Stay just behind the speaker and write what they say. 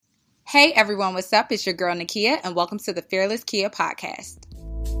Hey everyone, what's up? It's your girl Nakia, and welcome to the Fearless Kia podcast.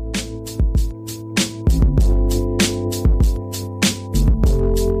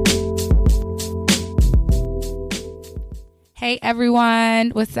 Hey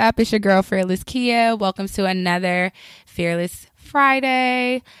everyone, what's up? It's your girl Fearless Kia. Welcome to another Fearless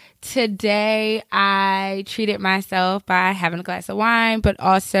Friday. Today, I treated myself by having a glass of wine, but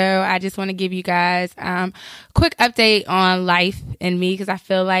also I just want to give you guys a quick update on life and me, because I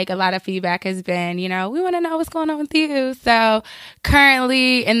feel like a lot of feedback has been, we want to know what's going on with you. So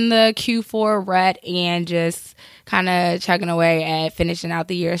currently in the Q4 rut and just kind of chugging away at finishing out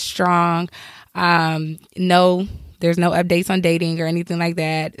the year strong. There's no updates on dating or anything like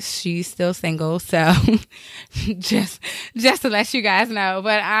that. She's still single, so just to let you guys know.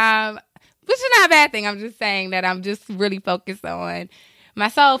 But which is not a bad thing. I'm just saying that I'm just really focused on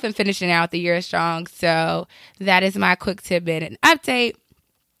myself and finishing out the year strong. So that is my quick tidbit and update.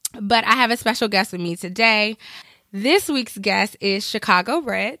 But I have a special guest with me today. This week's guest is Chicago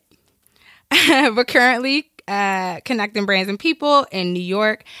bred. We're currently connecting brands and people in New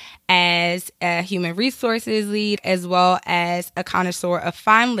York as a human resources lead, as well as a connoisseur of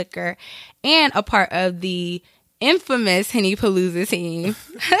fine liquor and a part of the infamous HennyPalooza team.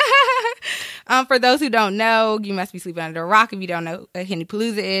 For those who don't know, you must be sleeping under a rock if you don't know what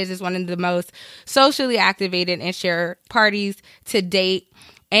HennyPalooza is. It's one of the most socially activated and shared parties to date.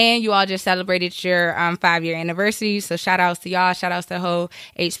 And you all just celebrated your 5-year anniversary. So shout outs to y'all. Shout outs to the whole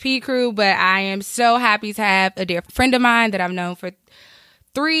HP crew. But I am so happy to have a dear friend of mine that I've known for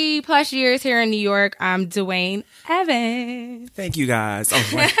 3+ years here in New York. I'm Dewayne Evans. Thank you guys.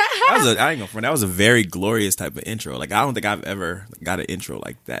 That was a very glorious type of intro. Like, I don't think I've ever got an intro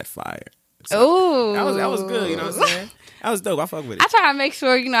like that fire. So that was good. You know what I'm saying? That was dope. I fuck with it. I try to make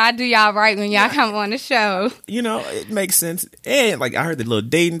sure, I do y'all right when y'all come on the show. It makes sense. And like, I heard the little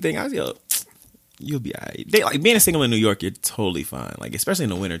dating thing. I was you'll be all right. Like, being a single in New York, you're totally fine. Like, especially in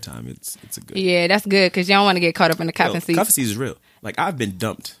the wintertime, it's a good. Yeah, that's good, because you don't want to get caught up in the cuffing season. Cuffing season is real. Like, I've been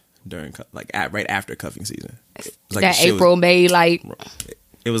dumped during right after cuffing season. Like that April, May, like.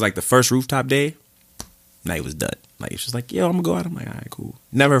 It was like the first rooftop day. Night was done. Like, it's just like, yo, I'm gonna go out. I'm like, all right, cool.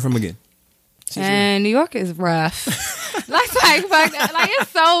 Never heard from him again. And New York is rough. Like, fuck that. Like,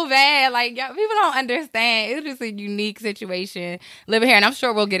 it's so bad. Like, people don't understand. It's just a unique situation living here. And I'm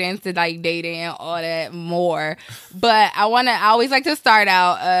sure we'll get into, like, dating and all that more. But I always like to start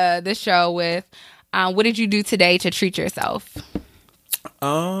out the show with, what did you do today to treat yourself?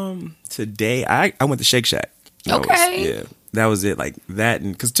 Today, I went to Shake Shack. That was it. Like, that.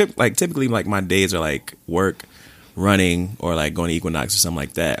 And because typically, like, my days are, like, work, running, or like going to Equinox or something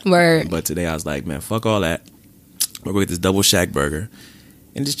like that. Word. But today I was like, man, fuck all that. We're going to get this double Shack burger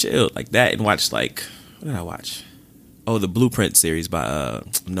and just chill like that and watch, like, what did I watch? Oh, the Blueprint series by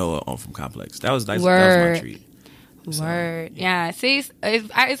Noah on from Complex. That was my treat. Word. Yeah. See,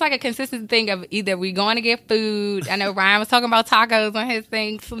 it's like a consistent thing of either we going to get food. I know Ryan was talking about tacos on his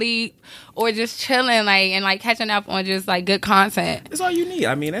thing, sleep, or just chilling, like, and like catching up on just like good content. That's all you need.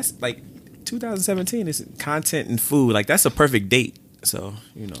 I mean, that's like 2017 is content and food. Like, that's a perfect date. So,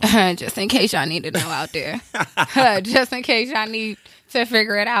 just in case y'all need to know out there. Just in case y'all need to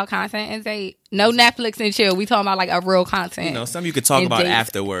figure it out, content and date. No Netflix and chill. We talking about like a real content. Something you could talk about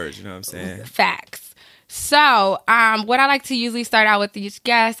afterwards. You know what I'm saying? Facts. So, what I like to usually start out with each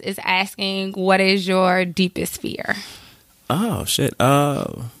guest is asking, what is your deepest fear? Oh, shit. I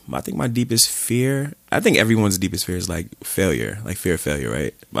think my deepest fear, I think everyone's deepest fear is like failure, like fear of failure,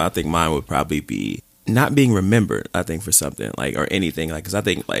 right? But I think mine would probably be not being remembered, I think, for something, like, or anything. Like, because I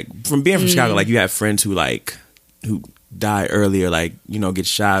think, like, from being from Chicago, like, you have friends who die early, or like, get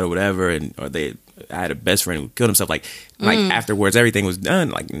shot or whatever. I had a best friend who killed himself. Like afterwards, everything was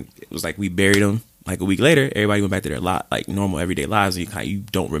done. Like, it was like we buried him. Like, a week later, everybody went back to their like normal everyday lives. And you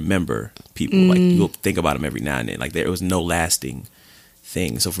don't remember people. Like, you'll think about them every now and then. Like, there was no lasting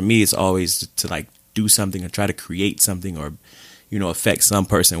thing. So for me, it's always to like do something or try to create something, or affect some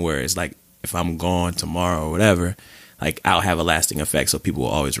person. Where it's like, if I'm gone tomorrow or whatever, like, I'll have a lasting effect. So people will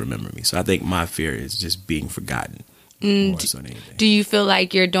always remember me. So I think my fear is just being forgotten. More so than anything. Do you feel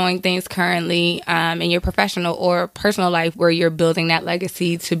like you're doing things currently in your professional or personal life where you're building that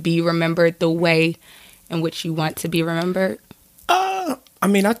legacy to be remembered the way in which you want to be remembered? I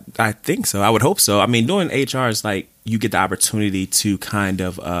mean, I think so. I would hope so. I mean, doing HR is like, you get the opportunity to kind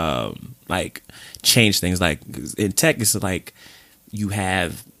of like change things. Like, in tech, it's like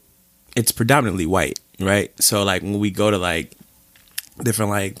it's predominantly white, right? So like, when we go to like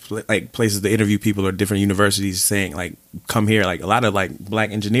different like places to interview people or different universities saying like come here. Like a lot of like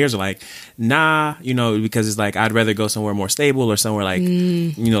black engineers are like, nah, you know, because it's like I'd rather go somewhere more stable or somewhere like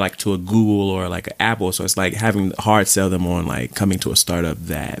you know, like to a Google or like an Apple. So it's like having hard sell them on like coming to a startup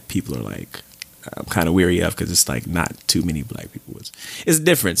that people are like I'm kind of weary of because it's like not too many black people. It's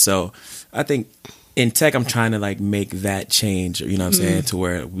different. So I think in tech I'm trying to like make that change, you know what I'm saying, to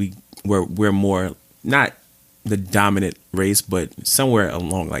where we're more not the dominant race, but somewhere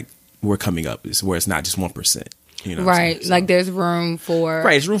along like we're coming up is where it's not just 1%. You know, right? So, like there's room for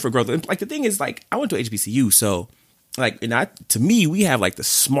there's room for growth. And like the thing is, like I went to HBCU, so like to me, we have like the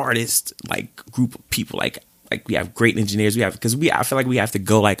smartest like group of people. Like we have great engineers. I feel like we have to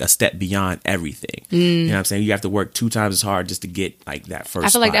go like a step beyond everything. You know what I'm saying? You have to work 2 times as hard just to get like that first. I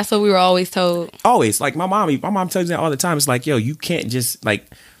feel like that's what we were always told. Always, like my mom tells me that all the time. It's like, yo, you can't just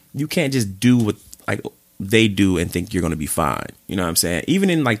do what like they do and think you're going to be fine. You know what I'm saying?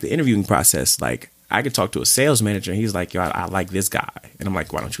 Even in like the interviewing process, like I could talk to a sales manager and he's like, yo, I like this guy. And I'm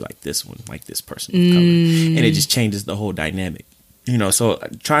like, why don't you like this one? Like this person. And it just changes the whole dynamic, you know? So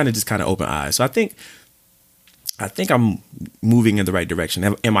trying to just kind of open eyes. So I think I'm moving in the right direction.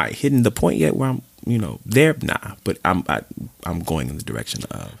 Am I hitting the point yet where I'm, you know, there? Nah, but I'm going in the direction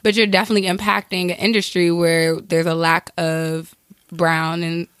of. But you're definitely impacting an industry where there's a lack of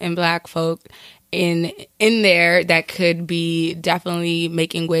brown and black folk in there that could be definitely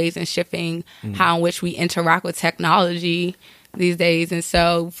making waves and shifting how in which we interact with technology these days. And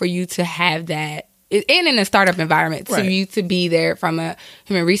so for you to have that, and in a startup environment, right, so you to be there from a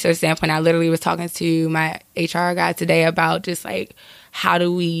human resource standpoint. I literally was talking to my HR guy today about just like how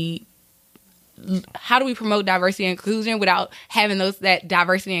do we promote diversity and inclusion without having that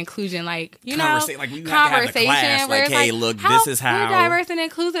diversity and inclusion, like, you know, like you have to have a class, like, hey, look, this is how diversity and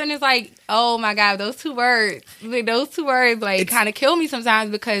inclusion. And it's like, oh my God, those two words like kind of kill me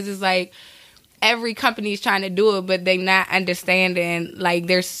sometimes, because it's like every company is trying to do it, but they're not understanding like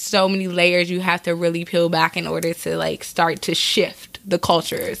there's so many layers you have to really peel back in order to like start to shift the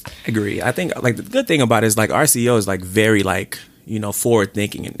cultures. I agree. I think like the good thing about it is like our CEO is like very like, you know, forward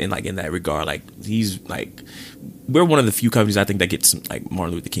thinking and like in that regard. Like he's like, we're one of the few companies I think that gets like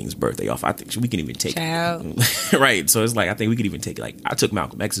Martin Luther King's birthday off. I think we can even take it. Right. So it's like, I think we could even take it. Like I took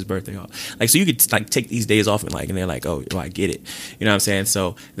Malcolm X's birthday off. Like, so you could like take these days off and they're like, oh, I get it. You know what I'm saying?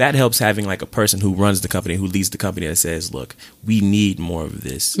 So that helps having like a person who runs the company, who leads the company, that says, look, we need more of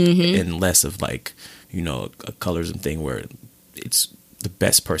this and less of like, you know, a colorism thing where it's, the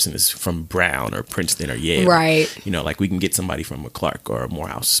best person is from Brown or Princeton or Yale. Right. You know, like we can get somebody from a Clark or a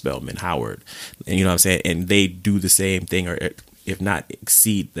Morehouse, Spelman, Howard. And you know what I'm saying? And they do the same thing, or if not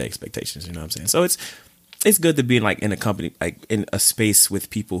exceed the expectations. You know what I'm saying? So it's good to be in, like in a company, like in a space with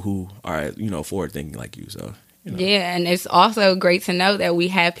people who are, you know, forward thinking like you. So, you know. Yeah. And it's also great to know that we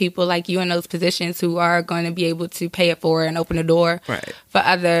have people like you in those positions who are going to be able to pay it forward and open the door for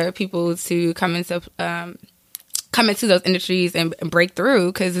other people to come into those industries and break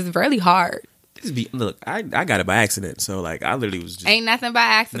through, because it's really hard. Look, I got it by accident, so like I literally was just ain't nothing by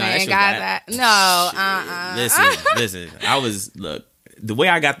accident, guys. Listen. I was the way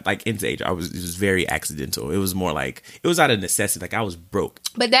I got like into HR, it was very accidental. It was more like it was out of necessity. Like I was broke.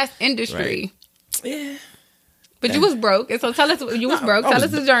 But that's industry, right? Yeah. But you was broke, and so tell us you was broke. Tell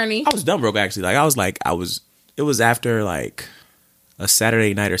us the journey. I was done broke actually. It was after like a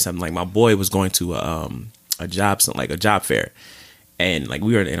Saturday night or something. Like my boy was going to a job fair, and like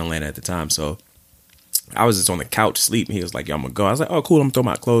we were in Atlanta at the time, so I was just on the couch sleeping. He was like, yo, I'm gonna go. I was like, oh cool, I'm gonna throw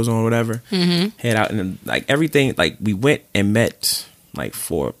my clothes on or whatever, head out. And then like everything, like we went and met like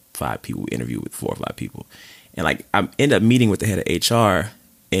 4 or 5 people. We interviewed with 4 or 5 people, and like I ended up meeting with the head of HR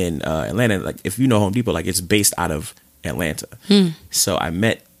in Atlanta. Like if you know Home Depot, like it's based out of Atlanta. So I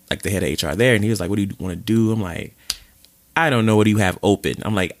met like the head of HR there, and he was like, what do you want to do? I'm like, I don't know, what do you have open?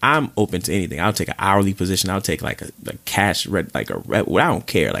 I'm like, I'm open to anything. I'll take an hourly position. I'll take like a cash red, I don't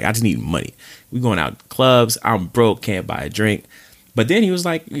care. Like I just need money. We going out clubs. I'm broke, can't buy a drink. But then he was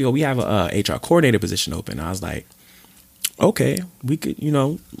like, you know, we have a HR coordinator position open. I was like, okay, we could, you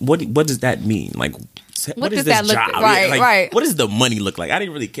know, what does that mean? Like, what is this job? Right. What does the money look like? I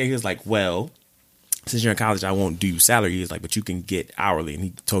didn't really care. He was like, well, since you're in college, I won't do you salary. He was like, but you can get hourly. And he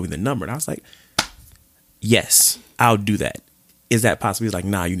told me the number. And I was like, yes, I'll do that. Is that possible? He's like,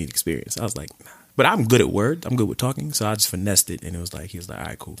 nah, you need experience. I was like, nah. But I'm good at words. I'm good with talking. So I just finessed it. And he was like, all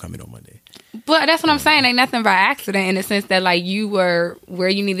right, cool. Come in on Monday. But that's what I'm saying. Ain't nothing by accident, in the sense that like you were where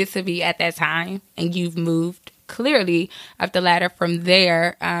you needed to be at that time. And you've moved clearly up the ladder from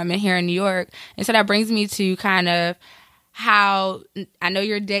there and here in New York. And so that brings me to kind of how I know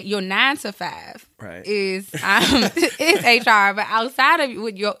your 9 to 5 Right. is is HR, but outside of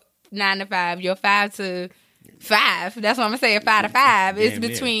with your 9 to 5, your 5 to 5. That's what I'm gonna say. A 5 to 5 is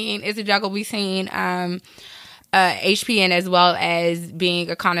between it's a juggle between HPN as well as being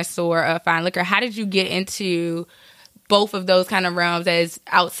a connoisseur of fine liquor. How did you get into both of those kind of realms as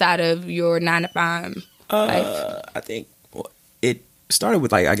outside of your 9 to 5 life? I think it started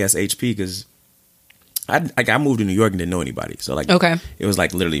with like I guess HP because I moved to New York and didn't know anybody, so like it was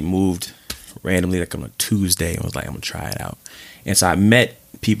like literally moved randomly like on a Tuesday and was like I'm gonna try it out, and so I met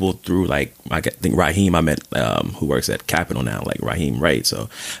people through like I think Raheem I met who works at Capital now, like Raheem Wright, so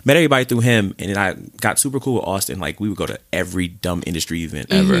met everybody through him, and then I got super cool with Austin. Like we would go to every dumb industry event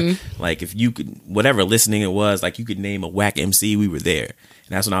ever. Like if you could whatever listening it was, like you could name a whack MC, we were there, and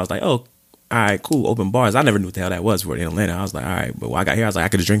that's when I was like, oh, all right, cool, open bars. I never knew what the hell that was for in Atlanta. I was like, all right, but when I got here I was like I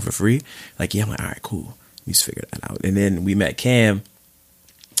could just drink for free. Like yeah, I'm like all right, cool, we just figured that out. And then we met Cam,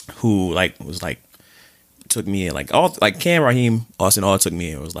 who like was like took me in, like all like Cam, Raheem, Austin all took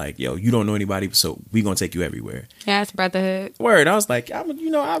me in. It was like, yo, you don't know anybody, so we gonna take you everywhere. Yeah, it's brotherhood. Word. I was like, I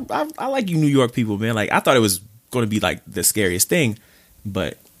like you New York people, man. Like I thought it was gonna be like the scariest thing,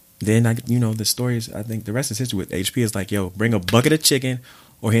 but then the stories. I think the rest is history with HP. Is like, yo, bring a bucket of chicken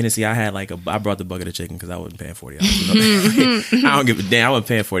or Hennessy. I brought the bucket of chicken because I wasn't paying $40. I don't give a damn. I wasn't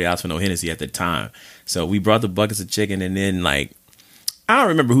paying $40 for no Hennessy at the time. So we brought the buckets of chicken, and then like I don't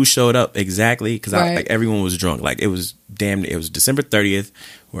remember who showed up exactly because like everyone was drunk. Like it was December 30th.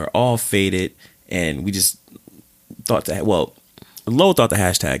 We're all faded, and we just thought that. Well, Lo thought the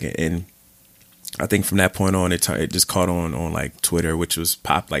hashtag, and I think from that point on, it just caught on like Twitter, which was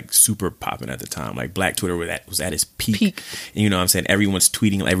super popping at the time. Like Black Twitter was at its peak. And you know what I'm saying? Everyone's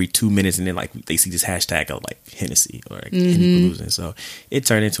tweeting every 2 minutes, and then like they see this hashtag of like Hennessy or like HennyPalooza. So it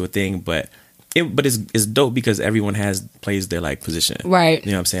turned into a thing, but it's dope because everyone plays their like position. Right.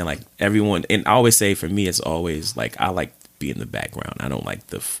 You know what I'm saying? Like everyone, and I always say for me, it's always like I like be in the background. I don't like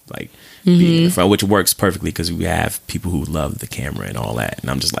the being in the front, which works perfectly because we have people who love the camera and all that.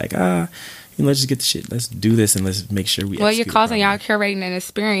 And I'm just like, let's just get the shit. Let's do this and let's make sure we. Well, you're causing y'all curating an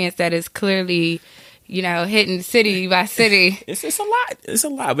experience that is clearly, hitting city by city. It's a lot. It's a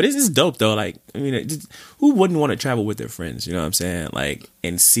lot, but it's dope though. Like, I mean, who wouldn't want to travel with their friends? You know what I'm saying? Like,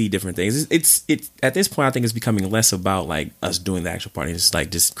 and see different things. It's at this point, I think it's becoming less about like us doing the actual party. It's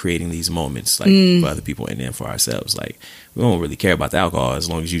like just creating these moments like for other people and then for ourselves. Like, we don't really care about the alcohol as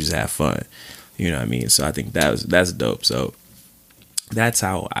long as you just have fun. You know what I mean? So I think that's dope. So that's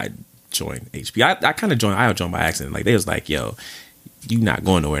how I joined HP. I kind of joined by accident. Like they was like, yo, you not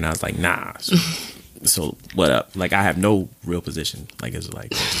going nowhere, and I was like, nah. So what up? Like I have no real position. Like it's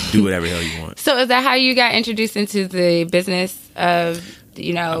like do whatever the hell you want. So is that how you got introduced into the business of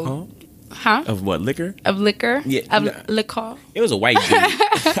of what, liquor? Of liquor? Yeah, of liquor. It was a white dude.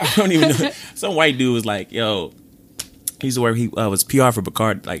 I don't even know. Some white dude was like, yo. He used to work. He was PR for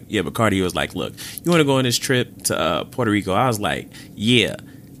Bacardi. Like Bacardi was like, look, you want to go on this trip to Puerto Rico? I was like, yeah.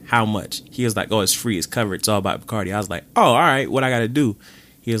 How much? He was like, oh, it's free, it's covered, it's all about Bacardi. I was like, oh, all right, what I gotta do?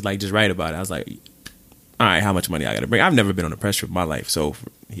 He was like, just write about it. I was like, all right, how much money I gotta bring? I've never been on a press trip in my life, so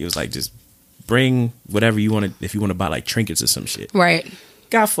he was like, just bring whatever you want to, if you want to buy like trinkets or some shit. Right.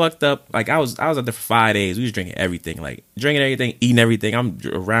 Got fucked up. Like I was out there for 5 days. We was drinking everything, eating everything. I'm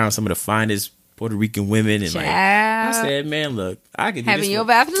around some of the finest Puerto Rican women, and like I said, man, look, I could do having this your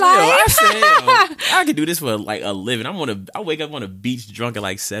best life. I said, I could do this for like a living. I wake up on a beach drunk at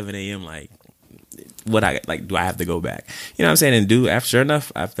like 7 a.m. Like, what do I have to go back? You know what I'm saying? And sure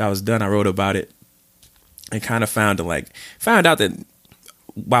enough, after I was done, I wrote about it and kind of found out that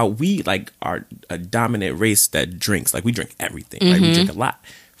while we like are a dominant race that drinks, like we drink everything, like we drink a lot,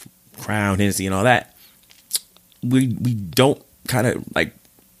 Crown, Hennessy, and all that. We don't kind of like.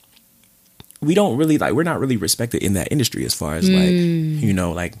 We don't really like. We're not really respected in that industry as far as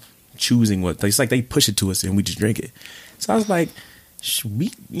like, like choosing what. It's like they push it to us and we just drink it. So I was like,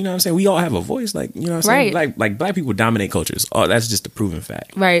 we, you know what I'm saying? We all have a voice, like, you know what I'm saying? Like black people dominate cultures. Oh, that's just a proven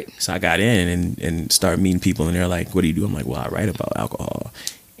fact. Right. So I got in and started meeting people, and they're like, what do you do? I'm like, well, I write about alcohol.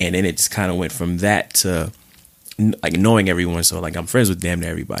 And then it just kind of went from that to like knowing everyone. So like I'm friends with damn near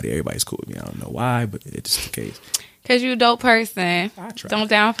everybody. Everybody's cool with me. I don't know why, but it's just the case. Because you're a dope person. Don't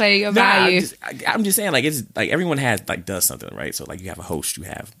downplay your value. I'm just saying, like, it's like everyone does something, right? So, like, you have a host, you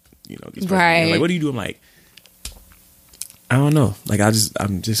have, these right. Like, what do you do? I'm like, I don't know. Like,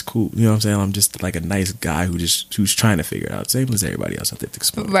 I'm just cool. You know what I'm saying? I'm just like a nice guy who's trying to figure it out. Same as everybody else out there to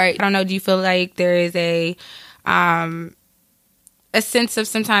explore. Right. I don't know. Do you feel like there is a sense of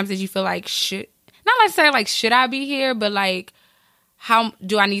sometimes that you feel like not necessarily like, should I be here? But like, how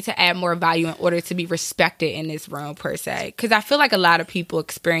do I need to add more value in order to be respected in this room per se? Because I feel like a lot of people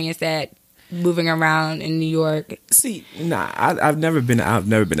experience that moving around in New York. See, I've never been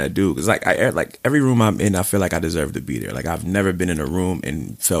that dude. Cause like every room I'm in, I feel like I deserve to be there. Like I've never been in a room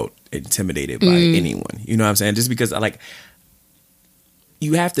and felt intimidated by anyone. You know what I'm saying? Just because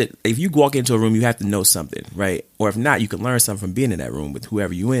you have to, if you walk into a room, you have to know something, right? Or if not, you can learn something from being in that room with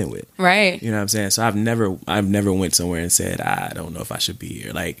whoever you in with. Right. You know what I'm saying? So I've never went somewhere and said, I don't know if I should be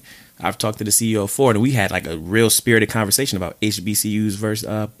here. Like, I've talked to the CEO of Ford, and we had like a real spirited conversation about HBCUs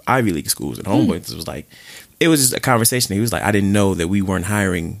versus Ivy League schools. And Homeboy was like, it was just a conversation. He was like, I didn't know that we weren't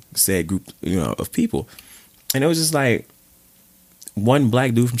hiring said group, of people. And it was just like, one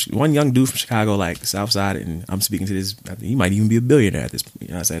young dude from Chicago, like the South Side, and I'm speaking to this. I think he might even be a billionaire at this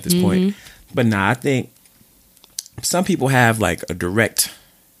point. But I think some people have like a direct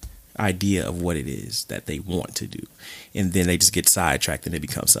idea of what it is that they want to do, and then they just get sidetracked and it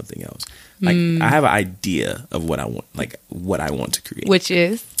becomes something else. Like I have an idea of what I want, like what I want to create, which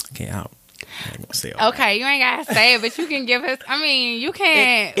is I ain't gonna say all okay. You ain't gotta say it, but you can give us. I mean, you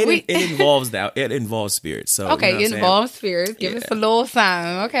can't. It involves that. It involves spirits. So okay, it involves spirits. Give us a little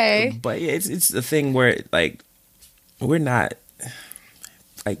something. Okay, but yeah, it's the thing where like we're not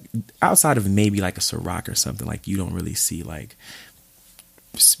like outside of maybe like a Ciroc or something. Like you don't really see like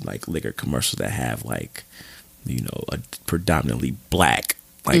liquor commercials that have like a predominantly black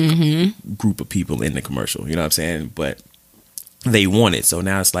group of people in the commercial. You know what I'm saying? But they want it, so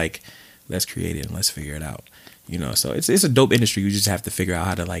now it's like, let's create it and let's figure it out. So it's a dope industry. You just have to figure out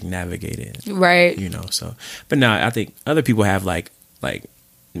how to like navigate it. Right. So but no, I think other people have like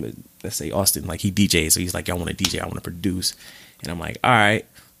let's say Austin, like he DJs, so he's like, I want to DJ, I want to produce. And I'm like, all right,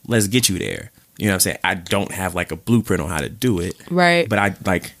 let's get you there. You know what I'm saying? I don't have like a blueprint on how to do it. Right. But I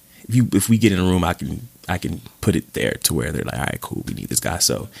like if we get in a room, I can put it there to where they're like, all right, cool, we need this guy.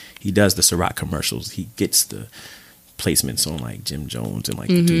 So he does the Ciroc commercials. He gets the placements on like Jim Jones and like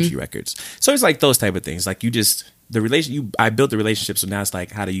the Gucci records. So it's like those type of things. Like I built the relationship, so now it's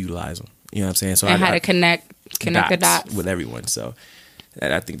like how to utilize them. You know what I'm saying? So and how to connect the dots with everyone. So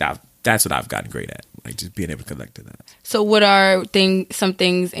I think that's what I've gotten great at, like just being able to connect to that. So what are some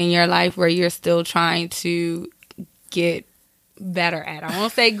things in your life where you're still trying to get better at? I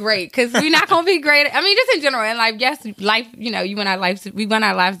won't say great, because we're not going to be great. I mean, just in general in life. Yes, life. We want our lives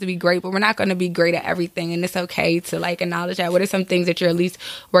to be great, but we're not going to be great at everything, and it's okay to like acknowledge that. What are some things that you're at least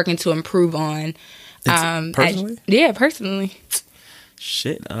working to improve on? Personally, personally.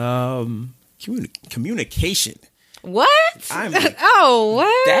 Shit. Communication. What?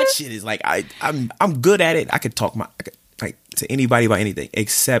 What? That shit is like I'm good at it. I could talk to anybody about anything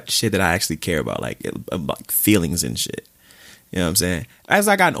except shit that I actually care about, like feelings and shit. You know what I'm saying? As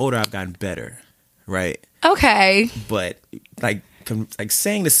I gotten older, I've gotten better, right? Okay. But like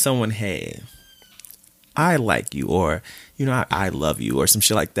saying to someone, "Hey, I like you," or I love you," or some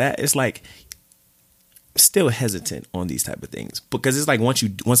shit like that. It's like still hesitant on these type of things, because it's like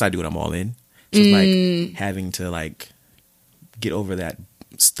once I do it, I'm all in. So it's like having to like get over that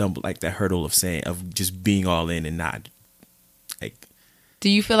that hurdle of just being all in and not like. Do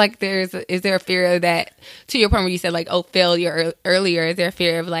you feel like is there a fear of that, to your point where you said like, failure earlier? Is there a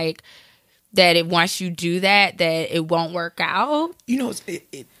fear of like that once you do that it won't work out?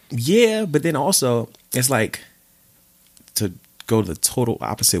 Yeah, but then also it's like, to go the total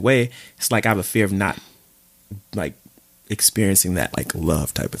opposite way, it's like I have a fear of not like experiencing that like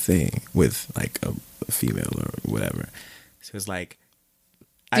love type of thing with like a female or whatever. So it's like,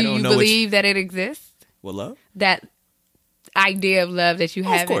 I don't know. Do you believe that it exists? What love? That idea of love that you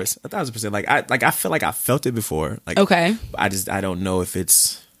have. Of course, 1,000%. I feel like I felt it before. Like, okay, I don't know if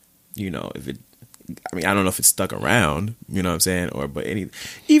it's, I don't know if it's stuck around. You know what I'm saying? But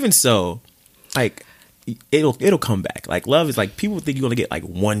even so, like, it'll come back. Like, love is like, people think you're gonna get like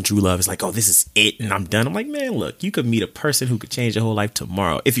one true love. It's like, oh, this is it and I'm done. I'm like, man, look, you could meet a person who could change your whole life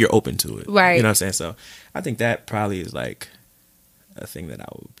tomorrow if you're open to it. Right. You know what I'm saying? So I think that probably is like a thing that I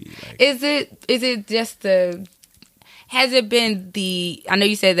would be like. Is it just has it been I know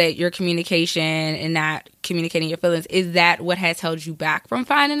you said that your communication and not communicating your feelings, is that what has held you back from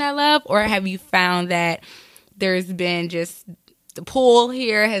finding that love? Or have you found that there's been just the pull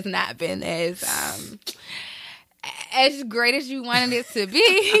here has not been as great as you wanted it to be?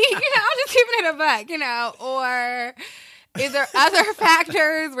 I'm just keeping it a buck, or is there other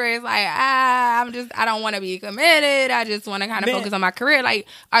factors where it's like, I don't want to be committed. I just want to kind of focus on my career. Like,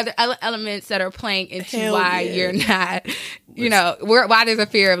 are there other elements that are playing into why you're not, why there's a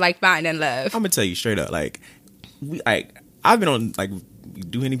fear of like finding love? I'm gonna tell you straight up, like, I've been on like you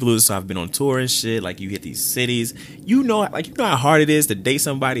do HennyPalooza, so I've been on tour and shit. Like, you hit these cities. You know how hard it is to date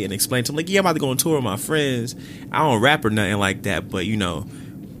somebody and explain to them, like, yeah, I'm about to go on tour with my friends. I don't rap or nothing like that, but, you know,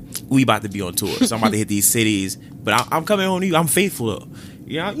 we about to be on tour. So I'm about to hit these cities, but I'm coming home to you. I'm faithful, though.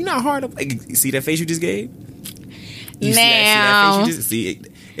 You know how hard, like, you see that face you just gave? You see that face you just, see,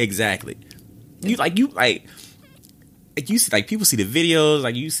 exactly. You see, like, people see the videos,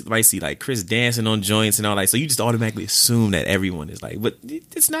 like, you might see, like, Chris dancing on joints and all that, so you just automatically assume that everyone is like, but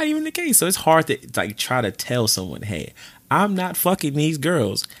it's not even the case. So it's hard to, like, try to tell someone, hey, I'm not fucking these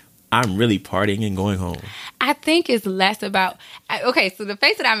girls. I'm really partying and going home. I think it's less about, okay, so the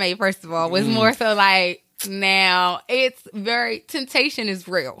face that I made, first of all, was more so like, now, it's temptation is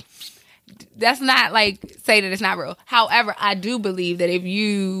real. That's not like say that it's not real. However, I do believe that if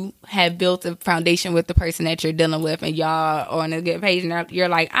you have built a foundation with the person that you're dealing with and y'all are on a good page and you're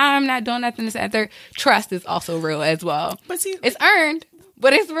like, I'm not doing nothing this and third, trust is also real as well. But see, it's earned,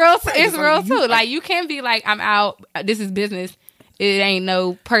 but it's real. It's real too. Like, you can't be like, I'm out. This is business. It ain't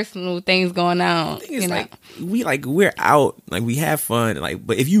no personal things going on. You know? We're out. Like, we have fun. Like,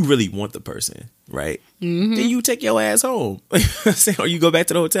 but if you really want the person, right? Mm-hmm. Then you take your ass home. Or you go back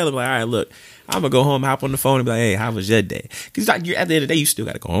to the hotel and be like, all right, look, I'm gonna go home, hop on the phone and be like, hey, how was your day? Because like, you're, at the end of the day, you still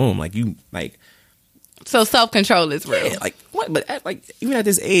gotta go home. Like, you like. So self-control is real. Yeah, like what? But even at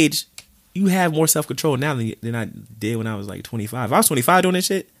this age, you have more self-control now than I did when I was like 25. If I was 25 doing this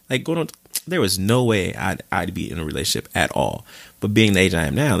shit, like going on, there was no way I'd be in a relationship at all. But being the age I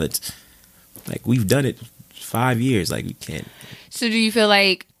am now, that's like, we've done it 5 years. Like, we can't. So do you feel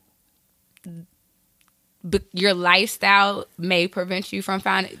like your lifestyle may prevent you from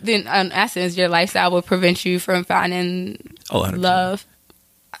finding, then in essence, your lifestyle will prevent you from finding love?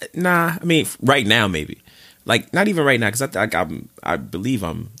 Nah, I mean, right now, maybe. Like, not even right now, because I believe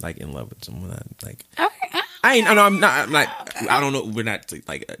I'm, like, in love with someone. Like, okay. I'm not, I don't know, we're not,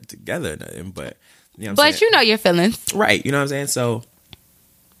 like, together or nothing, but, you know what I'm saying? You know your feelings. Right, you know what I'm saying? So,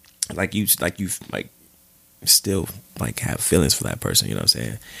 like, you still, like, have feelings for that person, you know what I'm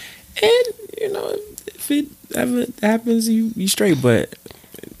saying? And, you know, if it ever happens, you straight, but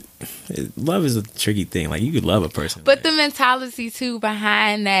love is a tricky thing. Like, you could love a person. But the mentality, too,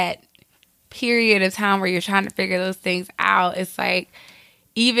 behind that period of time where you're trying to figure those things out, it's like,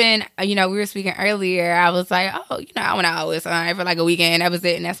 even, you know, we were speaking earlier, I was like, oh, you know, I went out with someone for like a weekend, that was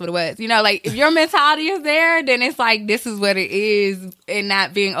it, and that's what it was. You know, like, if your mentality is there, then it's like, this is what it is, and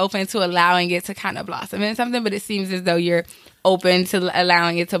not being open to allowing it to kind of blossom into something. But it seems as though you're open to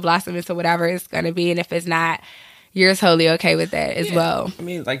allowing it to blossom into whatever it's going to be, and if it's not, you're totally okay with that as well. I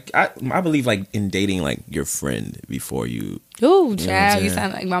mean, like, I believe, like, in dating, like, your friend before you. Ooh, child, you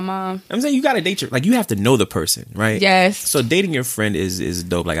sound like my mom. I'm saying, you gotta date like, you have to know the person, right? Yes. So dating your friend is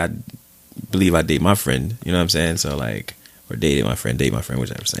dope. Like, I believe I date my friend, you know what I'm saying? So, like, or date my friend, whichever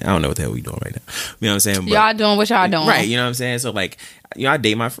I'm saying. I don't know what the hell we doing right now. You know what I'm saying? But, y'all doing what y'all doing. Right, you know what I'm saying? So, like, you know, I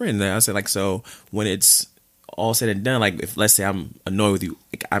date my friend. I said, like, so when it's all said and done, like, if let's say I'm annoyed with you,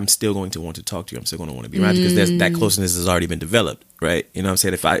 like, I'm still going to want to talk to you. I'm still going to want to be around you because that closeness has already been developed, right? You know what I'm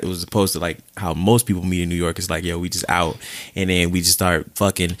saying? If it was opposed to like how most people meet in New York, it's like, yo, we just out and then we just start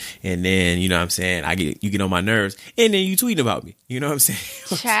fucking and then, you know what I'm saying, you get on my nerves and then you tweet about me. You know what I'm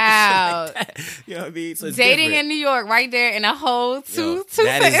saying? Child. Like, you know what I mean? So it's dating different. in New York right there in a whole two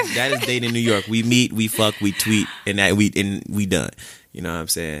that is dating in New York. We meet, we fuck, we tweet, and we done. You know what I'm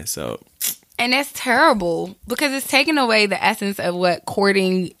saying? So. And that's terrible because it's taking away the essence of what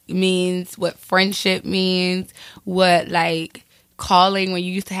courting means, what friendship means, what, like, calling when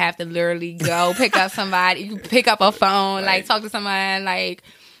you used to have to literally go pick up somebody, pick up a phone, right. Like, talk to someone, like,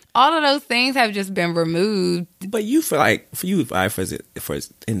 all of those things have just been removed. But you feel like, for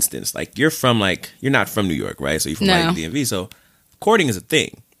instance, like, you're not from New York, right? So you're from like DMV, so courting is a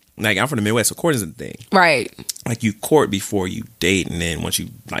thing. Like, I'm from the Midwest, so courting is a thing. Right. Like, you court before you date, and then once you,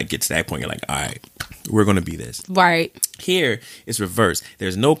 like, get to that point, you're like, all right, we're going to be this. Right. Here, it's reversed.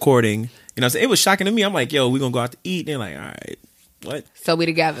 There's no courting. You know, so it was shocking to me. I'm like, yo, we're going to go out to eat. And they're like, all right, what? So we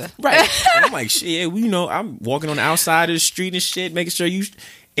together. Right. And I'm like, shit, you know, I'm walking on the outside of the street and shit, making sure you...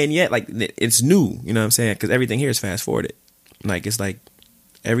 And yet, like, it's new, you know what I'm saying? Because everything here is fast forwarded. Like, it's like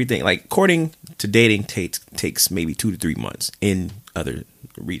everything... Like, courting to dating takes maybe 2 to 3 months in other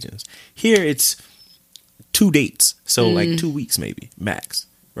regions. Here it's 2 dates, so like 2 weeks maybe max,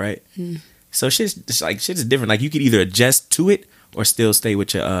 right? So shit's different. Like, you could either adjust to it or still stay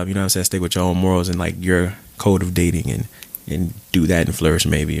with your you know what I'm saying, stay with your own morals and like your code of dating and do that and flourish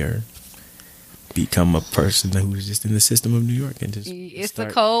maybe, or become a person who's just in the system of New York and just it's a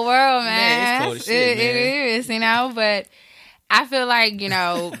cold world, man. It's cold as shit, man. It is, you know, but I feel like, you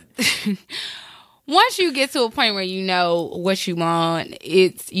know, once you get to a point where you know what you want,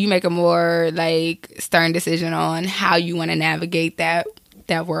 you make a more like stern decision on how you want to navigate that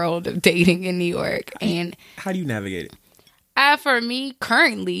world of dating in New York. And how do you navigate it? For me,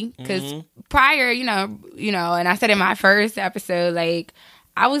 currently, because prior, you know, and I said in my first episode, like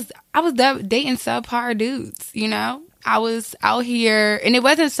I was dating subpar dudes. You know, I was out here, and it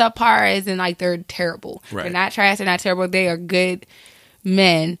wasn't subpar as in like they're terrible. Right. They're not trash. They're not terrible. They are good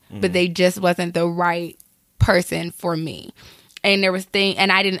men, but they just wasn't the right person for me. And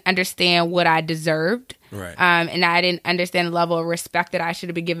and I didn't understand what I deserved. Right. And I didn't understand the level of respect that I should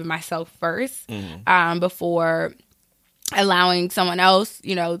have been giving myself first, before allowing someone else,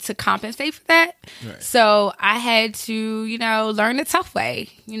 you know, to compensate for that. Right. So I had to, you know, learn the tough way.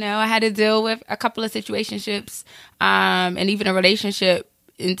 You know, I had to deal with a couple of situationships, and even a relationship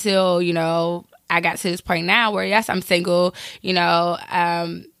until, you know, I got to this point now where, yes, I'm single, you know,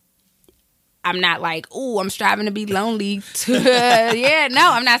 I'm not like, oh, I'm striving to be lonely. Yeah,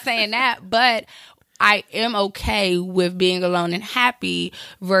 no, I'm not saying that. But I am okay with being alone and happy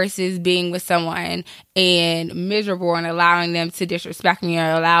versus being with someone and miserable and allowing them to disrespect me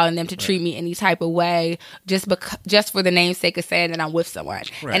or allowing them to treat me any type of way just for the namesake of saying that I'm with someone.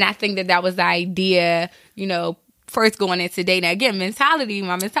 Right. And I think that was the idea, you know, first going into dating. Again,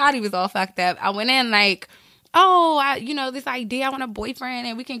 my mentality was all fucked up. I went in like, this idea, I want a boyfriend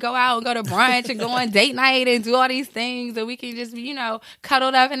and we can go out and go to brunch and go on date night and do all these things and we can just, you know,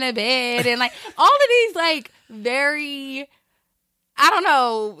 cuddled up in the bed and like all of these like very, I don't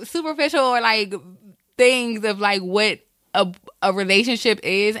know, superficial or like things of like what a relationship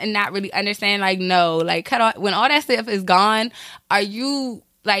is and not really understand like, no, like when all that stuff is gone, are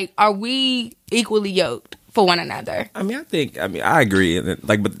we equally yoked for one another? I agree.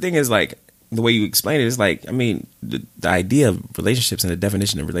 Like, but the thing is like, the way you explain it is like, I mean, the idea of relationships and the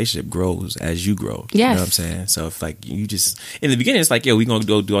definition of relationship grows as you grow. Yes. You know what I'm saying? So if like you just, in the beginning, it's like, yo, we going to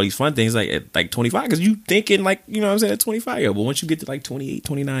go do all these fun things like at like 25 because you thinking like, you know what I'm saying, at 25. But once you get to like 28,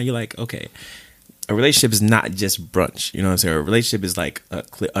 29, you're like, okay, a relationship is not just brunch. You know what I'm saying? A relationship is like a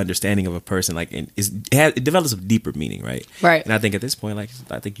clear understanding of a person. Like, and it develops a deeper meaning, right? Right. And I think at this point, like,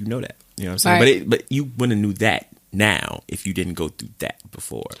 I think you know that. You know what I'm saying? Right. But you wouldn't have knew that now if you didn't go through that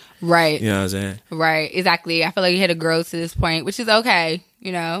before. Right. You know what I'm saying? Right. Exactly. I feel like you had to grow to this point, which is okay.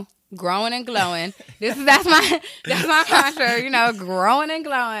 You know, growing and glowing. That's my mantra. You know, growing and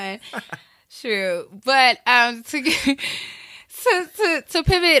glowing. True. But to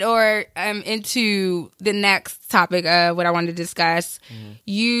pivot or into the next topic of what I wanted to discuss,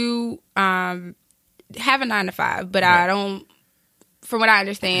 you have a 9-to-5, but right. I don't. From what I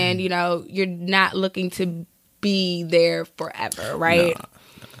understand, you know, you're not looking to be there forever, right? No.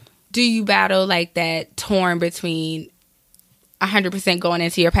 Do you battle like that torn between 100% going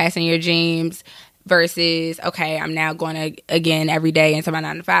into your passion, your dreams versus, okay, I'm now going to, again, every day into my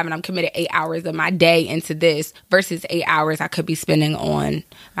 9-to-5 and I'm committed 8 hours of my day into this versus 8 hours I could be spending on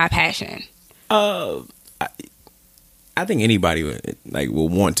my passion? I think anybody will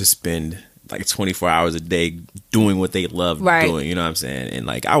want to spend like 24 hours a day doing what they love doing, you know what I'm saying? And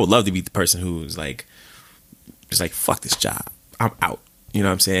like, I would love to be the person who's like, just like, fuck this job, I'm out, you know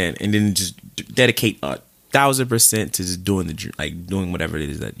what I'm saying? And then just dedicate 1,000% to just doing whatever it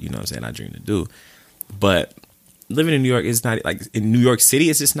is that, you know what I'm saying, I dream to do. But living in New York is not like, in New York City,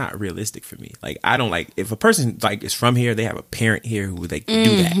 it's just not realistic for me. Like, I don't like, if a person like is from here, they have a parent here who they can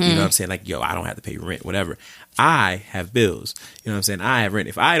do that, you know what I'm saying? Like, yo, I don't have to pay rent, whatever. I have bills, you know what I'm saying? I have rent.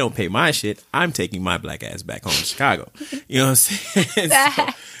 If I don't pay my shit, I'm taking my black ass back home to Chicago, you know what I'm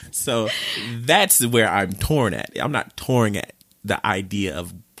saying? So that's where I'm torn at. I'm not torn at the idea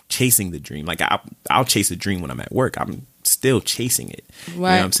of chasing the dream. Like, I'll chase a dream when I'm at work. I'm still chasing it. Right. You know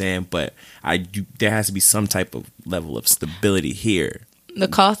what I'm saying? But there has to be some type of level of stability here. The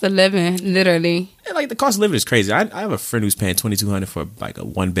cost of living, literally. Yeah, like, the cost of living is crazy. I have a friend who's paying $2,200 for like a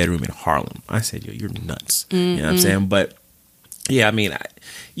 1-bedroom in Harlem. I said, yo, you're nuts. Mm-hmm. You know what I'm saying? But yeah, I mean,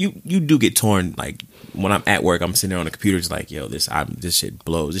 you do get torn. Like, when I'm at work, I'm sitting there on the computer, just like, yo, this shit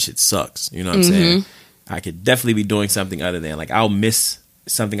blows. This shit sucks. You know what I'm saying? I could definitely be doing something other than, like, I'll miss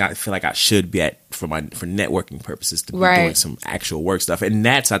something I feel like I should be at for networking purposes, to be doing some actual work stuff. And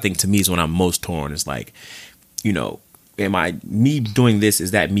that's, I think, to me, is when I'm most torn. It's like, you know, me doing this,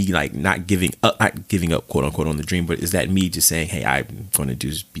 is that me like not giving up quote unquote on the dream, but is that me just saying, hey, I'm going to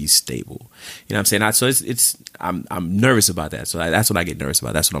just be stable? You know what I'm saying? So I'm nervous about that. So that's what I get nervous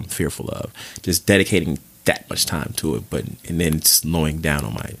about. That's what I'm fearful of. Just dedicating that much time to it, and then slowing down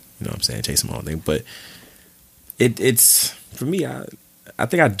on my, you know what I'm saying, chasing my own thing. But it's for me, I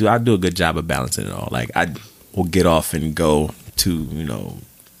think I do a good job of balancing it all. Like, I will get off and go to, you know,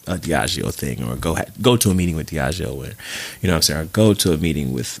 a Diageo thing, or go to a meeting with Diageo, or you know what I'm saying, or go to a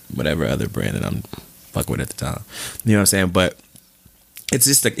meeting with whatever other brand that I'm fucking with at the time. You know what I'm saying? But it's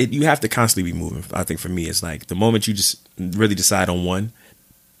just like you have to constantly be moving. I think for me, it's like the moment you just really decide on one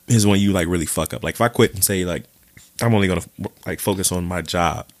is when you like really fuck up. Like if I quit and say like I'm only gonna like focus on my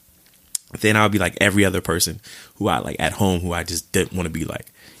job, then I'll be like every other person who I like at home who I just didn't want to be like.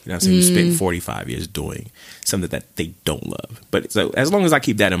 You know what I'm saying? Who spent 45 years doing something that they don't love. But so as long as I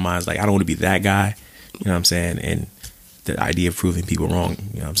keep that in mind, it's like I don't want to be that guy. You know what I'm saying? And the idea of proving people wrong,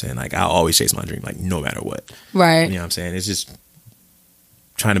 you know what I'm saying? Like I'll always chase my dream, like no matter what. Right. You know what I'm saying? It's just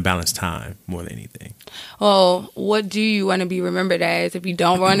trying to balance time more than anything. Well, what do you want to be remembered as if you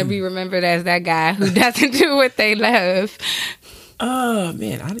don't want to be remembered as that guy who doesn't do what they love?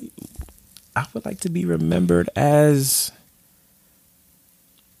 Man, I would like to be remembered as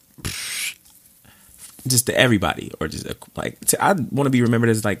just to everybody, or just I want to be remembered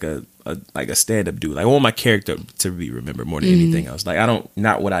as like a stand-up dude. Like I want my character to be remembered more than anything else. Like I don't,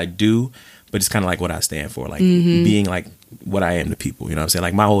 not what I do, but it's kind of like what I stand for, like being like what I am to people. You know what I'm saying?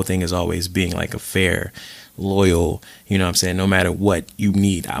 Like my whole thing is always being like a fair, loyal, you know what I'm saying? No matter what you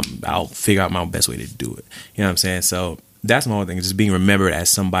need, I'll figure out my best way to do it. You know what I'm saying? So that's my whole thing, just being remembered as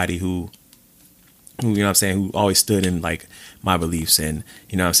somebody who you know what I'm saying, who always stood in like my beliefs, and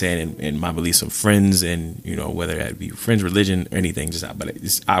you know what I'm saying, and my beliefs of friends, and you know, whether that be friends, religion, or anything,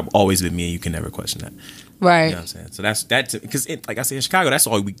 I've always been me, and you can never question that. Right. You know what I'm saying? So that's because like I said, in Chicago, that's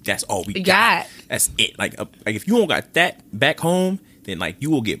all we got. That's it. Like if you don't got that back home, then like you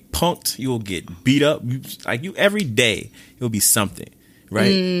will get punked, you will get beat up. You every day it'll be something.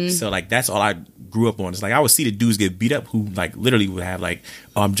 Right. So like that's all I grew up on. It's like I would see the dudes get beat up who like literally would have like,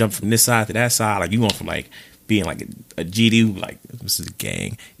 oh, I'm jumping from this side to that side. Like you going from like being like a GD, like this is a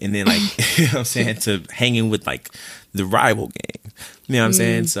gang, and then like you know what I'm saying, to hanging with like the rival gang. You know what I'm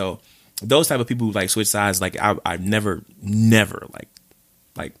saying? So those type of people who like switch sides, like I never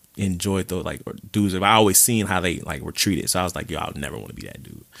like enjoyed those like or dudes. I always seen how they like were treated. So I was like, yo, I'll never want to be that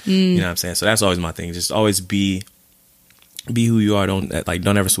dude. You know what I'm saying? So that's always my thing. Just always be who you are. Don't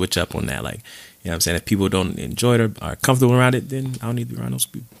ever switch up on that. Like, you know what I'm saying? If people don't enjoy it or are comfortable around it, then I don't need to be around those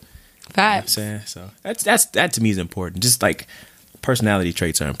people. Facts. You know what I'm saying? So that to me is important. Just like personality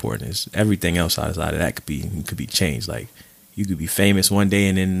traits are important. It's everything else outside of that could be changed. Like you could be famous one day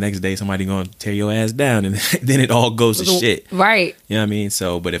and then the next day somebody gonna tear your ass down, and then it all goes to shit. Right. You know what I mean?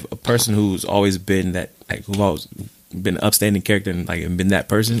 So, but if a person who's always been that, like who's always been an upstanding character and like been that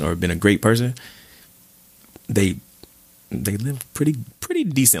person or been a great person, they live pretty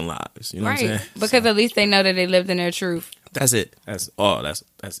decent lives. You know what I'm saying? Because at least they know that they lived in their truth. That's it. That's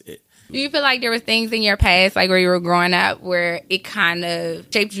it. Do you feel like there were things in your past, like where you were growing up, where it kind of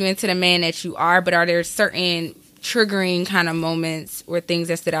shaped you into the man that you are? But are there certain triggering kind of moments or things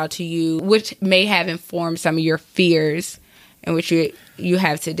that stood out to you, which may have informed some of your fears and which you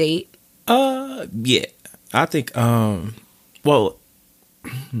have to date? Yeah. I think, well,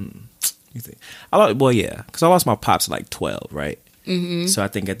 you think? Yeah, because I lost my pops at like 12, right? Mm-hmm. So I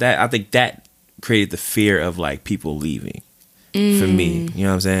think that created the fear of like people leaving for me. You know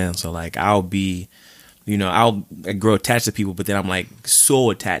what I'm saying? So like I'll grow attached to people, but then I'm like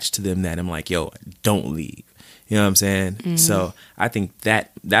so attached to them that I'm like, yo, don't leave. You know what I'm saying? Mm-hmm. So I think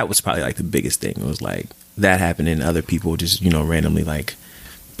that was probably like the biggest thing. It was like that happened, and other people just, you know, randomly like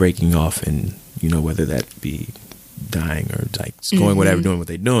breaking off, and you know, whether that be dying or like going whatever, doing what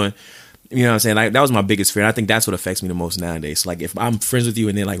they're doing. You know what I'm saying? Like that was my biggest fear. And I think that's what affects me the most nowadays. So, like if I'm friends with you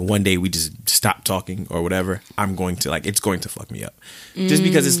and then like one day we just stop talking or whatever, I'm going to like, it's going to fuck me up. Just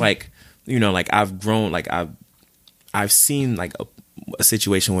because it's like, you know, like I've grown, like I've seen like a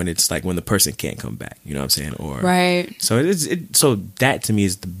situation when it's like when the person can't come back, you know what I'm saying? Or right. So so that to me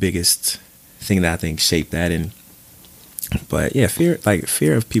is the biggest thing that I think shaped that. And but yeah,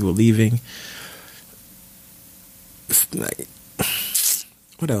 fear of people leaving. Like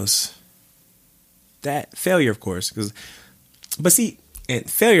what else? That failure, of course, but see, and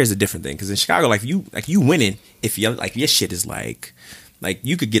failure is a different thing, because in Chicago, like you winning, if you like your shit is like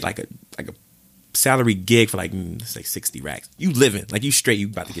you could get like a salary gig for like it's like 60 racks. You living like you straight. You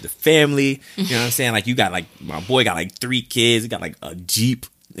about to get a family. You know what I'm saying? Like you got like my boy got like 3 kids. He got like a Jeep.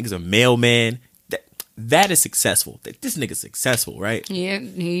 Nigga's a mailman. That is successful. This nigga's successful, right? Yeah,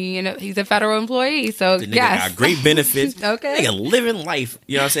 he's a federal employee, so the nigga got great benefits. Okay, nigga living life.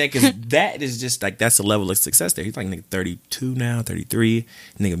 You know what I'm saying? Because that is just like that's the level of success there. He's like nigga 32 now, 33.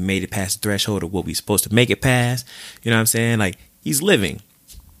 Nigga made it past the threshold of what we supposed to make it past. You know what I'm saying? Like he's living.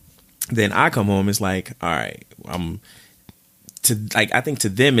 Then I come home. It's like, all right, I think to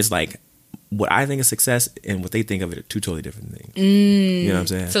them it's like what I think of success and what they think of it are two totally different things. You know what I'm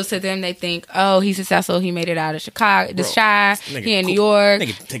saying? So to them, they think, oh, he's successful. He made it out of Chicago, the Chi. He in New York.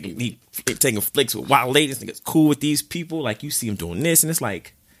 Nigga taking flicks with wild ladies. Nigga's cool with these people. Like, you see him doing this, and it's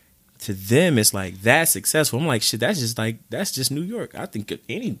like, to them, it's like, that's successful. I'm like, shit, that's just New York. I think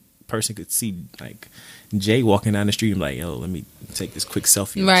any person could see, like, Jay walking down the street and be like, yo, let me take this quick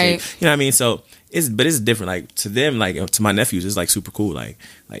selfie. Right. Jay. You know what I mean? So it's different. Like, to them, like, to my nephews, it's like super cool. Like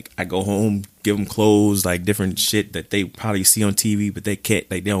I go home, give them clothes, like different shit that they probably see on TV, but they can't,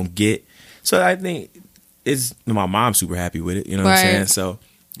 like, they don't get. So I think my mom's super happy with it. You know what I'm saying? So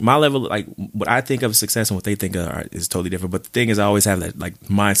my level, like, what I think of success and what they think of is totally different. But the thing is, I always have that, like,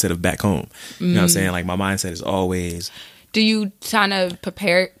 mindset of back home. You know what I'm saying? Like, my mindset is always. Do you kind of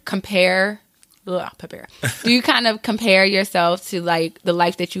compare? Do you kind of compare yourself to, like, the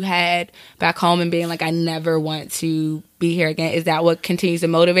life that you had back home and being like, I never want to be here again? Is that what continues to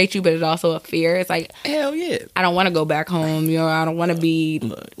motivate you? But it's also a fear. It's like, hell yeah, I don't want to go back home. You know, I don't want to be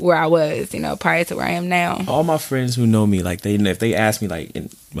where I was, you know, prior to where I am now. All my friends who know me, like, if they ask me, like,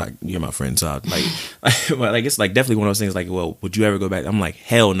 you're my friend, so like it's like definitely one of those things. Like, well, would you ever go back? I'm like,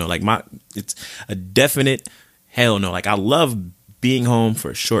 hell no. Like, it's a definite hell no. Like, I love being home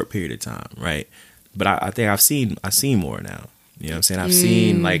for a short period of time, right? But I think I've seen more now. You know what I'm saying? I've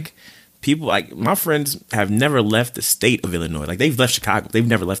seen, like, people, like, my friends have never left the state of Illinois. Like, they've left Chicago. They've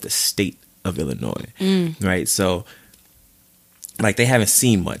never left the state of Illinois, right? So, like, they haven't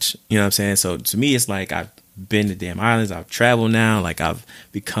seen much. You know what I'm saying? So, to me, it's like, I've been to damn islands. I've traveled now. Like, I've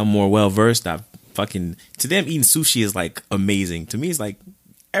become more well-versed. To them, eating sushi is, like, amazing. To me, it's like,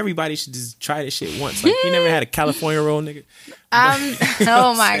 everybody should just try this shit once. Like, you never had a California roll, nigga?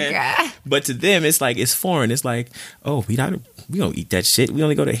 Oh my God. But to them, it's like, it's foreign. It's like, oh, we don't eat that shit. We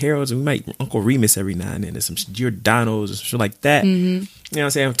only go to Harold's and we might Uncle Remus every now and then. There's some Giordano's or shit like that. You know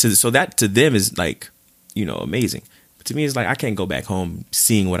what I'm saying? So that to them is like, you know, amazing. But to me, it's like, I can't go back home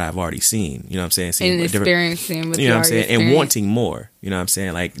seeing what I've already seen. You know what I'm saying? And experiencing what you know what I'm saying? And wanting more. You know what I'm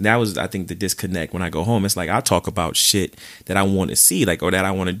saying? Like, that was, I think, the disconnect when I go home. It's like, I talk about shit that I want to see, like, or that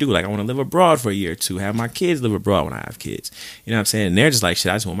I want to do. Like, I want to live abroad for a year or two, have my kids live abroad when I have kids. You know what I'm saying? And they're just like,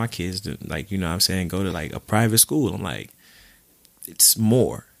 shit, I just want my kids to, like, you know what I'm saying, go to, like, a private school. I'm like, it's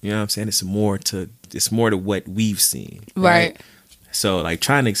more. You know what I'm saying? It's more to what we've seen. Right. So, like,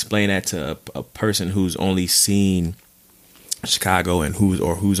 trying to explain that to a person who's only seen Chicago and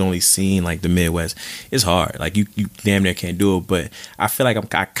who's only seen, like, the Midwest, it's hard. Like, you damn near can't do it. But I feel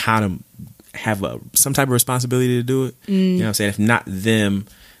like I kind of have some type of responsibility to do it. You know what I'm saying? If not them,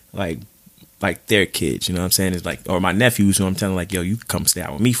 like their kids, you know what I'm saying? It's like, or my nephews who I'm telling, like, yo, you can come stay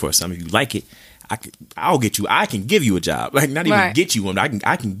out with me for something. If you like it, I'll get you. I can give you a job. Like, not even get you one, but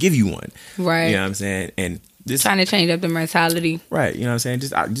I can give you one. Right. You know what I'm saying? And this, trying to change up the mentality. Right. You know what I'm saying?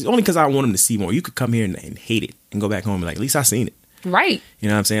 Just only because I want them to see more. You could come here and hate it and go back home and, like, at least I seen it. Right. You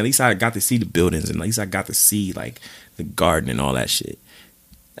know what I'm saying? At least I got to see the buildings, and at least I got to see, like, the garden and all that shit.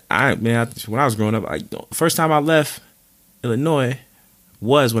 When I was growing up, first time I left Illinois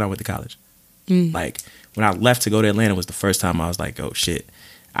was when I went to college. Like, when I left to go to Atlanta was the first time I was like, oh shit,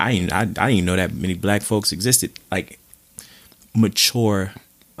 I didn't know that many black folks existed. Like, mature,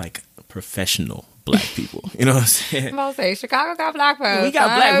 like, professional black people. You know what I'm saying? I'm about to say, Chicago got black folks. We got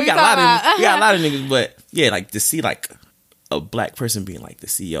a lot of niggas, but yeah, like, to see, like, a black person being, like, the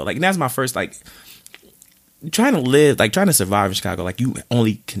CEO, like, and that's my first, like, trying to survive in Chicago. Like, you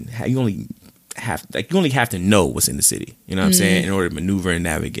only have to know what's in the city. You know what I'm saying? In order to maneuver and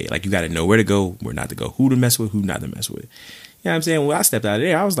navigate. Like, you got to know where to go, where not to go, who to mess with, who not to mess with. You know what I'm saying? When I stepped out of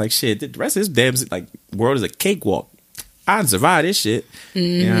there, I was like, shit, the rest of this damn, like, world is a cakewalk. I can survive this shit.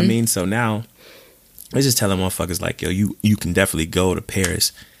 You know what I mean? So now, I just telling motherfuckers, like, yo, you can definitely go to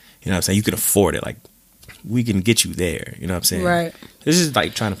Paris. You know what I'm saying? You can afford it. Like, we can get you there. You know what I'm saying? Right. This is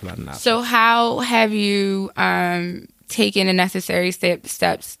like trying to put out an option. So how have you taken the necessary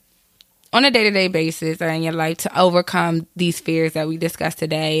steps on a day-to-day basis or in your life to overcome these fears that we discussed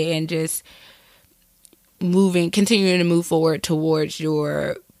today and just continuing to move forward towards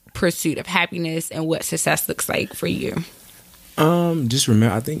your pursuit of happiness and what success looks like for you? Just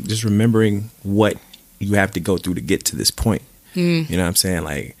remembering what you have to go through to get to this point. You know what I'm saying?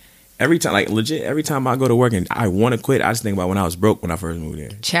 Like, every time I go to work and I want to quit, I just think about when I was broke when I first moved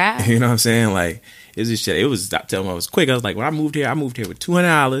here. Child. You know what I'm saying? Like, it's just shit. I tell them I was quick. I was like, when I moved here with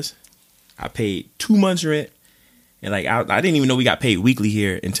 $200. I paid 2 months rent. And, like, I didn't even know we got paid weekly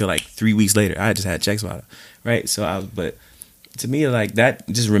here until, like, 3 weeks later. I just had checks about it. Right? So but to me, like, that,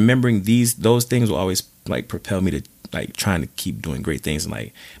 just remembering those things will always, like, propel me to, like, trying to keep doing great things. And,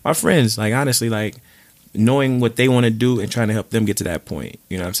 like, my friends, like, honestly, like, knowing what they want to do and trying to help them get to that point.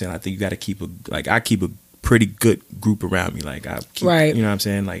 You know what I'm saying? I think you got to keep I keep a pretty good group around me. Like I keep, right. You know what I'm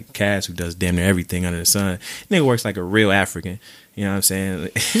saying? Like Cass, who does damn near everything under the sun. Nigga works like a real African. You know what I'm saying?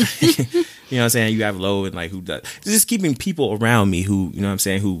 You know what I'm saying? You have Lo and like who does just keeping people around me who, you know what I'm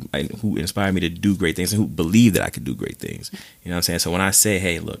saying, who inspire me to do great things and who believe that I could do great things. You know what I'm saying? So when I say,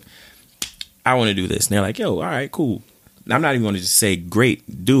 hey, look, I want to do this, and they're like, yo, all right, cool. I'm not even going to just say,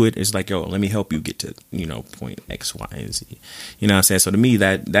 great, do it. It's like, yo, let me help you get to, you know, point X, Y, and Z. You know what I'm saying? So to me,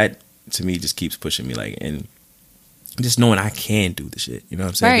 that to me just keeps pushing me, like, and just knowing I can do the shit. You know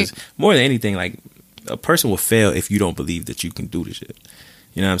what I'm saying? Right. 'Cause more than anything, like, a person will fail if you don't believe that you can do the shit.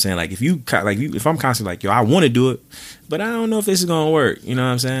 You know what I'm saying? Like, if I'm constantly like, yo, I want to do it, but I don't know if this is going to work. You know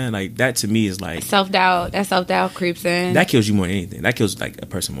what I'm saying? Like, that to me is like... Self-doubt. That self-doubt creeps in. That kills you more than anything. That kills, like, a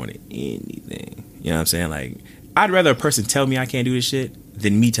person more than anything. You know what I'm saying? Like, I'd rather a person tell me I can't do this shit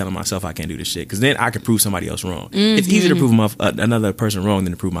than me telling myself I can't do this shit. Because then I can prove somebody else wrong. Mm-hmm. It's easier to prove another person wrong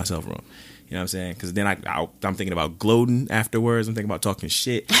than to prove myself wrong. You know what I'm saying? Because then I'm thinking about gloating afterwards. I'm thinking about talking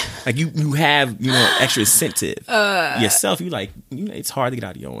shit. Like, you have, you know, extra incentive. Yourself, it's hard to get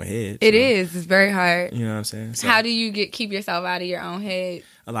out of your own head. It is. It's very hard. You know what I'm saying? So, how do you keep yourself out of your own head?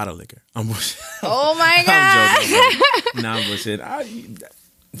 A lot of liquor. I'm bullshit. Oh, my God. I'm joking. Nah, I'm bullshit.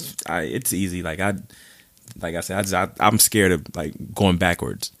 It's easy. Like I said, I'm scared of like going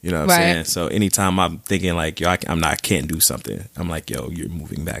backwards. You know what I'm saying? So anytime I'm thinking like, yo, I can't do something, I'm like, yo, you're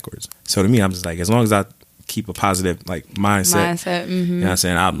moving backwards. So to me, I'm just like, as long as I keep a positive like mindset, mm-hmm. You know what I'm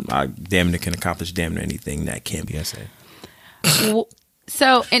saying? I damn near can accomplish damn near anything that can be said.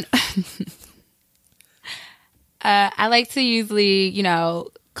 So, and I like to usually, you know,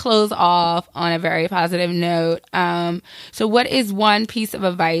 close off on a very positive note. So what is one piece of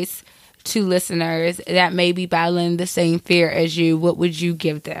advice to listeners that may be battling the same fear as you? What would you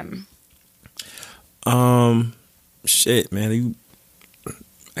give them? Shit, man.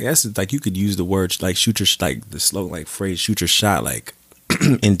 I guess it's like you could use the word like shoot your, like the slogan, like phrase shoot your shot, like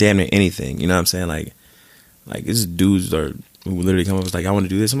in damn near anything. You know what I'm saying? Like this dudes who literally come up with like, I want to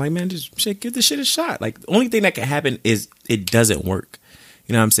do this. I'm like, man, just shit, give this shit a shot. Like the only thing that can happen is it doesn't work.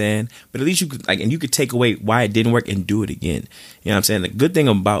 You know what I'm saying? But at least you could and you could take away why it didn't work and do it again. You know what I'm saying? The good thing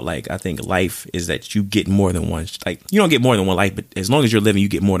about I think life is that you get more than one. Like you don't get more than one life, but as long as you're living, you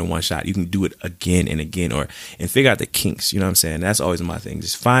get more than one shot. You can do it again and again, and figure out the kinks. You know what I'm saying? That's always my thing.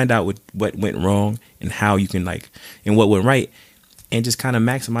 Just find out what went wrong and how you can and what went right, and just kind of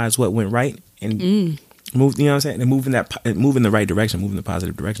maximize what went right and move. You know what I'm saying? And move in the right direction, move in the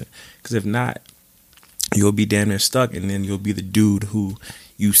positive direction. Because if not, you'll be damn near stuck, and then you'll be the dude who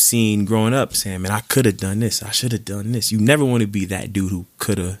you've seen growing up saying, man, I could have done this. I should have done this. You never want to be that dude who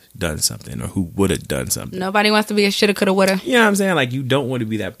could have done something or who would have done something. Nobody wants to be a shoulda, coulda, woulda. You know what I'm saying? Like, you don't want to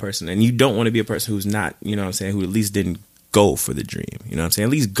be that person, and you don't want to be a person who's not, you know what I'm saying, who at least didn't go for the dream. You know what I'm saying?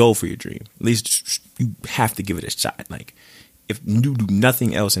 At least go for your dream. At least you have to give it a shot. Like, if you do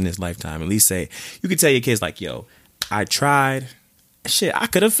nothing else in this lifetime, at least say, you could tell your kids, like, yo, I tried. Shit, I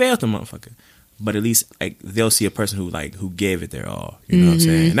could have failed the motherfucker. But at least they'll see a person who gave it their all. You know what I'm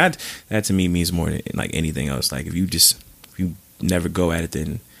saying? And that to me means more than anything else. Like if you never go at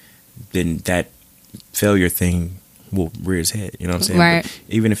it, then that failure thing will rear its head. You know what I'm saying? Right.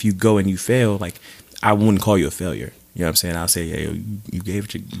 But even if you go and you fail, I wouldn't call you a failure. You know what I'm saying? I'll say, yeah, you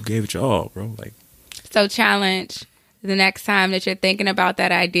gave it your all, bro. So challenge. The next time that you're thinking about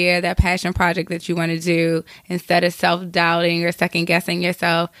that idea, that passion project that you want to do, instead of self-doubting or second-guessing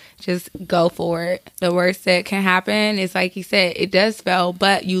yourself, just go for it. The worst that can happen is, like you said, it does fail,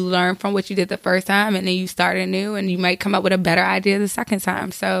 but you learn from what you did the first time, and then you start anew, and you might come up with a better idea the second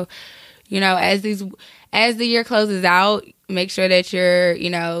time. So, you know, as the year closes out, make sure that you're, you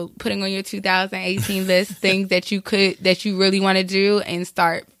know, putting on your 2018 list things that you really want to do, and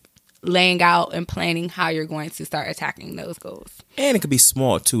start laying out and planning how you're going to start attacking those goals. And it could be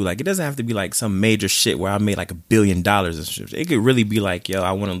small too. Like, it doesn't have to be like some major shit where I made like $1 billion and shit. It could really be like, yo,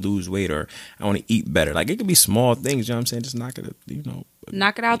 I want to lose weight, or I want to eat better. Like, it could be small things, you know what I'm saying? Just knock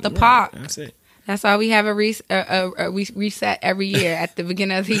it out the park. That's it. That's why we have a reset every year at the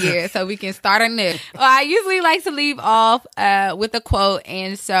beginning of the year, so we can start anew. Well, I usually like to leave off with a quote,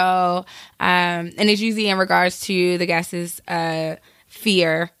 and so and it's usually in regards to the guest's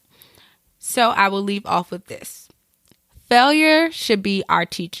fear. So I will leave off with this. Failure should be our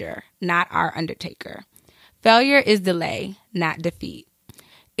teacher, not our undertaker. Failure is delay, not defeat.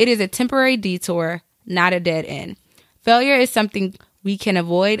 It is a temporary detour, not a dead end. Failure is something we can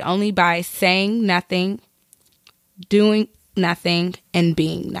avoid only by saying nothing, doing nothing, and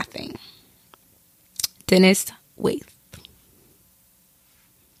being nothing. Dennis Waith.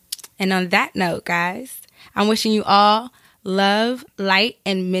 And on that note, guys, I'm wishing you all love, light,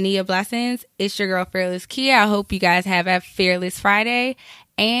 and many a blessings. It's your girl, Fearless Kia. I hope you guys have a fearless Friday.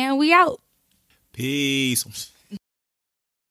 And we out. Peace.